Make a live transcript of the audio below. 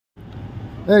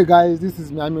Hey guys, this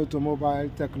is Miami Automobile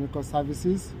Technical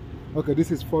Services. Okay,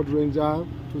 this is Ford Ranger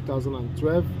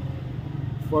 2012,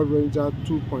 Ford Ranger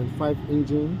 2.5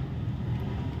 engine.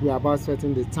 We are about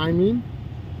setting the timing.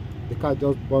 The car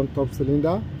just burned top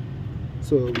cylinder,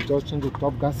 so we just changed the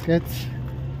top gasket.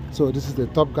 So this is the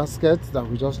top gasket that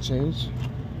we just changed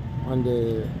on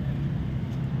the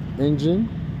engine.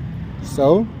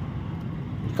 So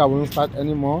the car won't start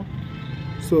anymore.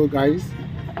 So guys,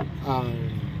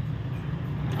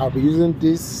 I'll be using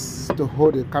this to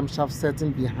hold the camshaft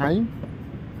setting behind.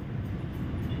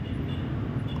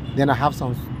 Then I have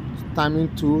some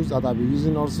timing tools that I'll be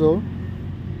using also.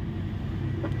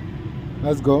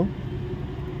 Let's go.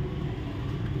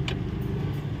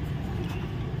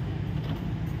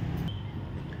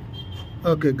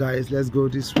 Okay guys, let's go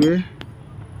this way.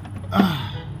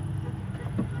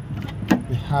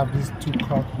 We have these two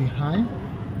cords behind.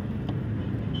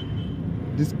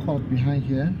 This cord behind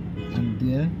here and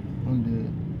there on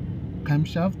the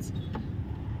camshaft.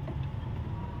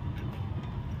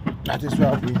 That is where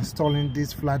I'll be installing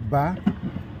this flat bar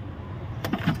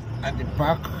at the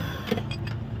back.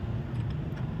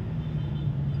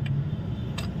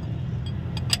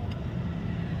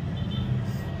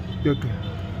 Okay.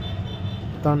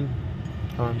 Turn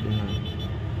behind.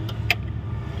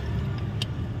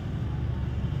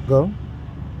 Go.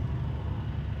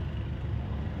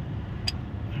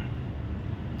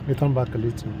 Return back a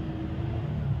little.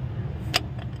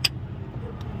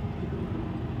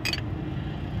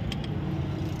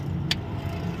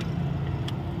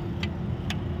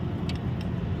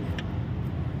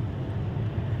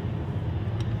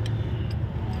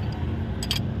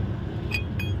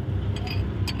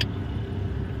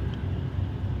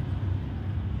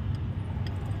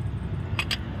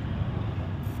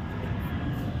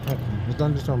 Okay,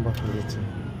 return this one back a little.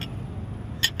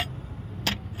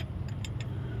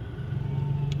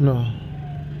 No.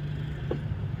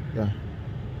 Yeah.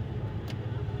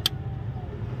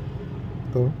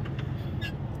 Go.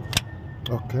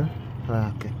 Okay.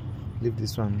 Okay. Leave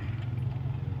this one.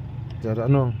 The other,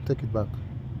 no, take it back.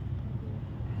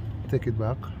 Take it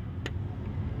back.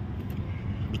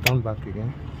 Return back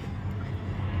again.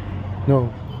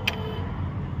 No.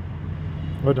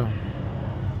 Hold on.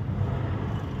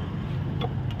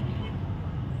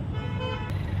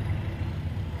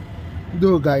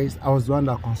 Though guys, I was the one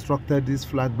that constructed this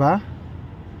flat bar.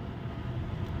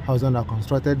 I was the one that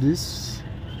constructed this.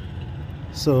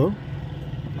 So,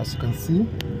 as you can see,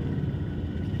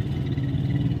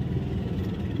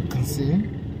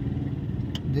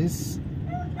 this.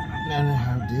 Then we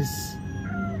have this.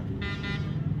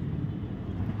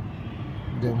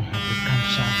 Then we have the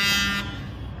camshaft.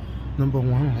 Number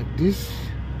one, like this.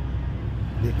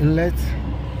 The inlet.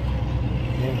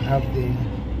 Then we have the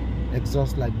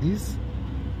exhaust like this,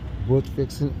 both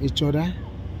facing each other.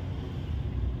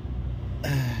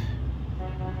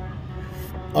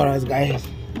 Alright guys,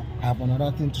 I have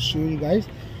another thing to show you guys.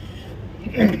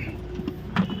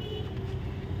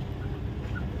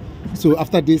 So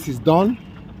after this is done,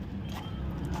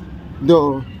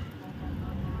 though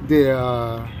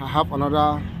I have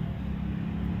another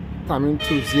timing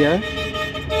tools here,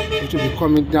 which will be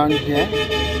coming down here.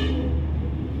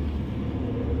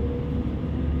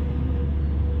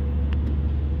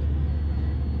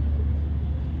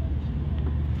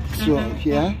 So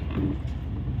here,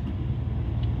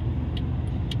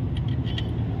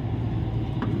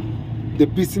 the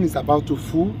piston is about to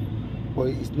full, but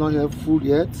it's not yet full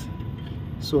yet.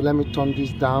 So let me turn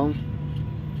this down.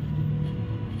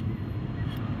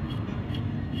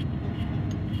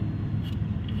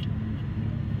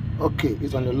 Okay,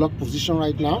 it's on the lock position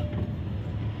right now.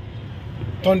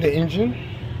 Turn the engine.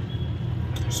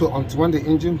 So until when the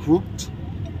engine hooked,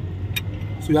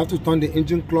 so you have to turn the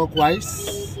engine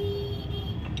clockwise.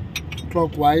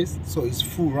 So it's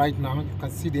full right now. You can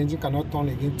see the engine cannot turn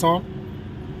again. Turn.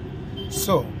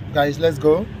 So guys, let's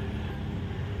go.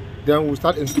 Then we'll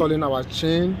start installing our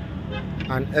chain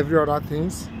and every other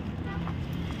things.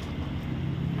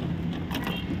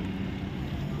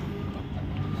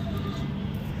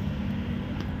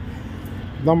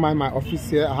 Don't mind my office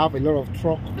here. I have a lot of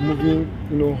truck moving,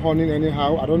 horning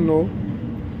anyhow. I don't know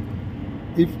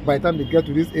if by the time they get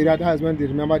to this area, that is when they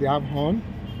remember they have horn.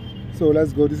 So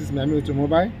let's go. This is Miami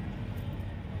Automobile.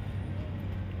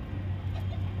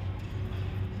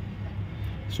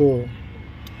 So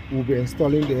we'll be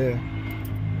installing the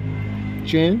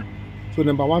chain. So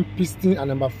number 1 piston and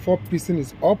number 4 piston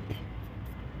is up.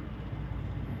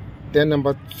 Then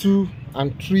number 2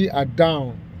 and 3 are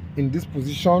down in this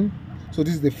position. So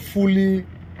this is the fully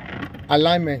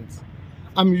alignment.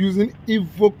 I'm using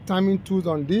Evoke timing tools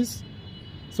on this.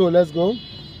 So let's go.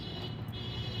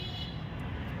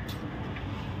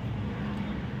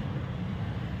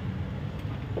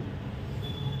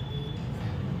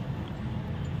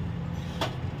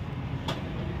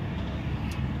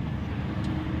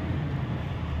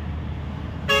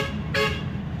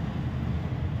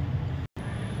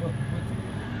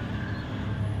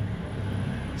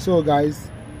 So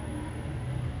guys,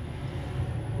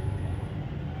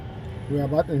 we are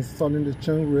about installing the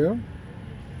chain rail.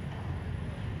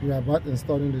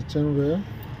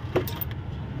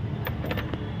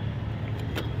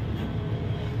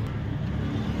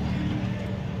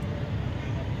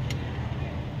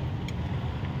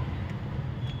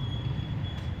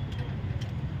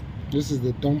 This is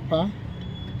the dumper,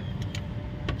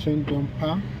 chain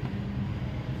dumper.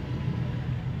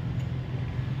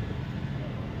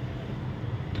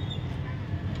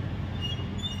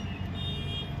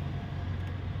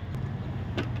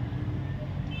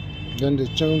 Then the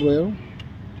chain rail.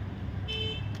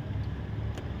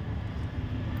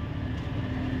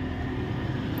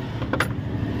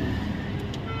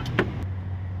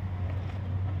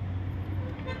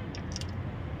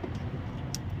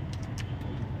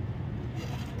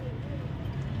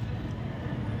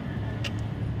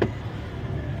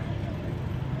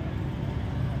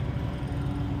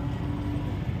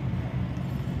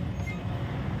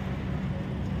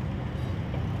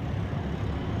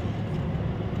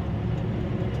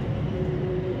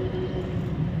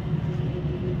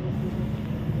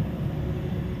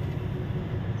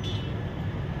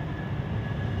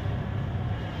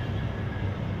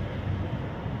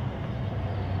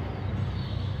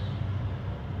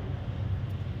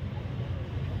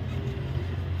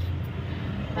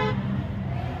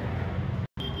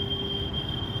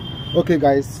 Okay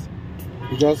guys,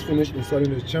 we just finished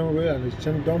installing the chain rail and the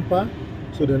chain dumper.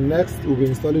 So the next we'll be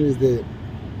installing is the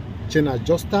chain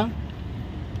adjuster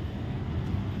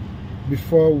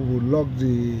before we will lock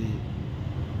the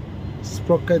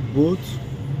sprocket bolt.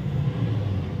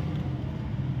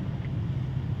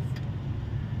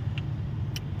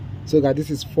 So guys, this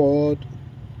is Ford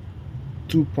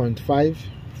 2.5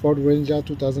 Ford Ranger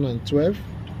 2012.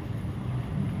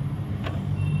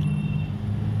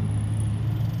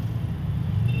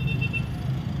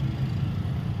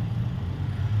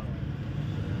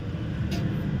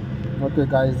 Okay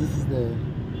guys, this is the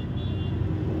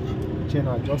chain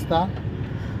adjuster.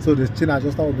 So the chain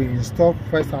adjuster will be installed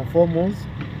first and foremost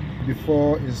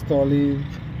before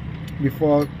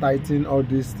tightening all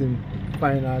these things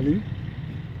finally,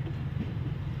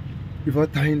 before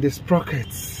tying the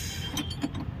sprockets.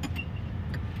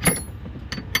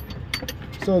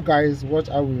 So guys, watch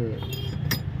how we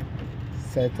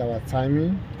set our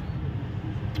timing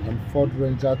on Ford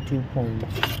Ranger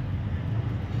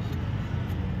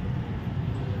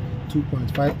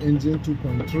 2.5 engine,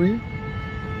 2.3.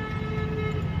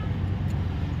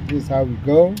 This is how we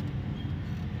go.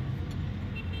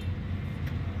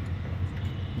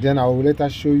 Then I will later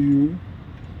show you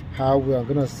how we are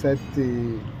gonna set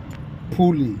the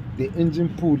pulley, the engine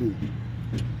pulley.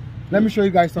 Let me show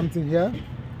you guys something here.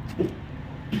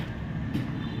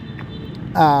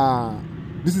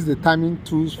 This is the timing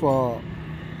tools for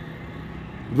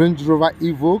Range Rover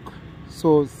Evoque.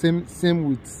 So same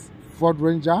with Ford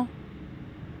Ranger.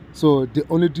 So the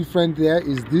only difference there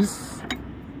is this.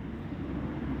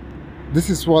 This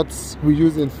is what we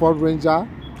use in Ford Ranger,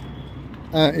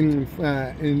 in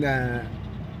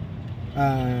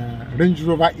Range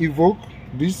Rover Evoque.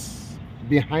 This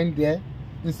behind there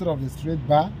instead of the straight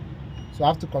bar. So I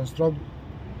have to construct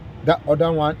that other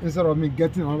one instead of me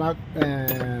getting another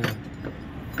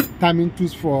timing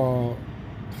tools for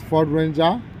Ford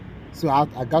Ranger. So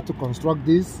I got to construct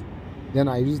this. Then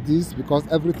I use this because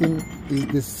everything is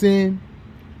the same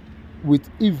with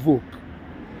Evoque,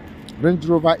 Range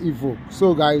Rover Evoque.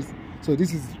 So guys, so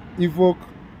this is Evoque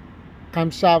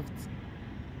camshaft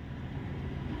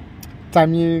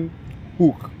timing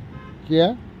hook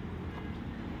here.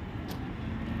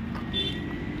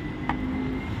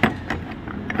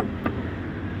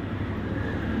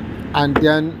 And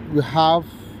then we have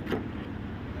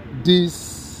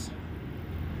this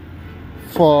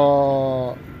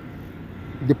for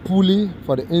the pulley,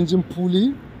 for the engine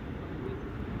pulley.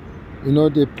 You know,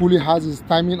 the pulley has its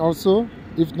timing also.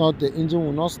 If not, the engine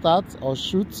will not start or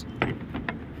shoot.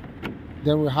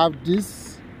 Then we have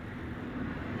this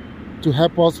to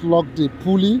help us lock the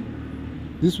pulley.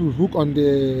 This will hook on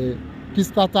the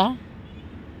kickstarter.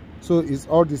 So it's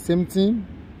all the same thing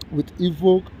with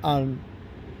Evoque and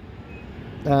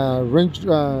Range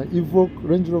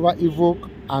Rover Evoque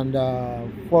and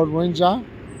Ford Ranger.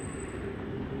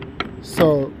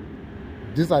 So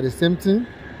these are the same thing.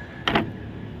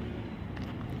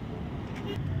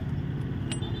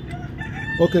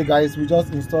 Okay guys, we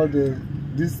just installed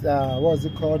this what's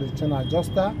it called, the chain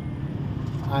adjuster,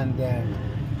 and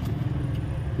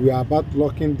we are about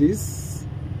locking this.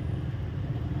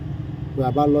 We are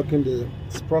about locking the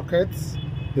sprockets,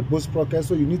 the both sprockets.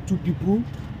 So you need two people.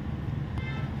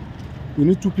 You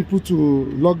need two people to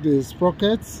lock the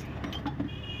sprockets.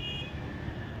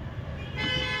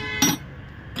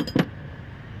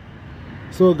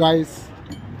 So guys,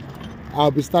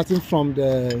 I'll be starting from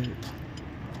the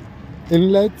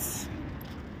inlets.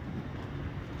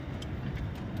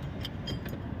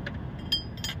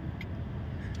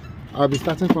 I'll be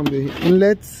starting from the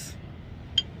inlets.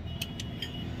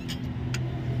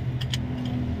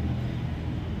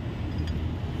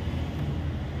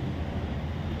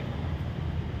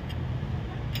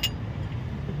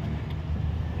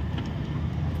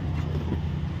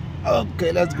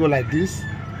 Okay, let's go like this.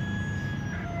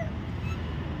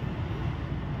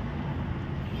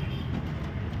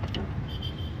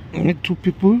 We need two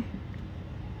people.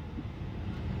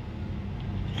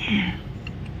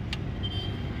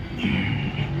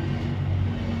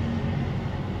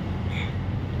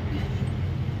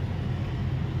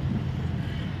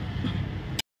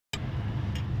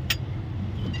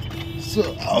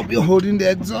 So I'll be holding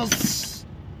the exhaust.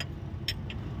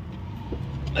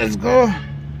 Let's go.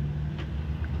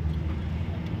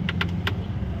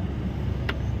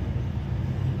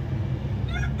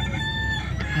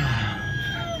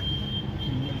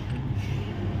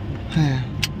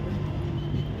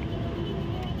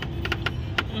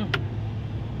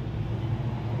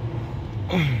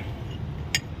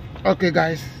 Okay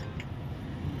guys,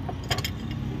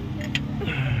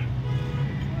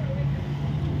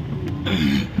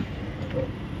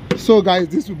 so guys,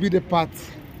 this will be the part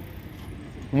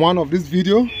 1 of this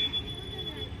video.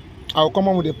 I'll come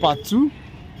on with the part 2.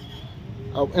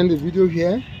 I'll end the video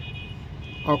here.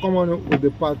 I'll come on with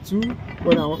the part 2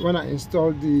 when I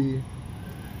install the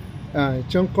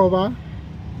chain cover.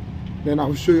 Then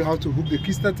I'll show you how to hook the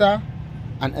kickstarter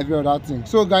and every other thing.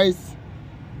 So guys,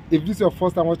 if this is your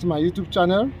first time watching my YouTube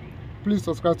channel, please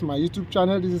subscribe to my YouTube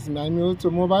channel. This is Miami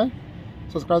Automobile.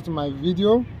 Subscribe to my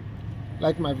video,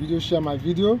 like my video, share my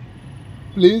video.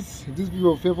 Please, if this video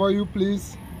will favor you,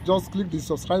 please just click the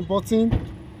subscribe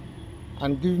button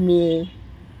and give me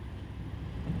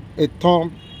a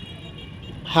thumb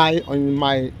high on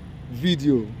my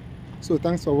video. So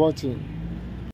thanks for watching.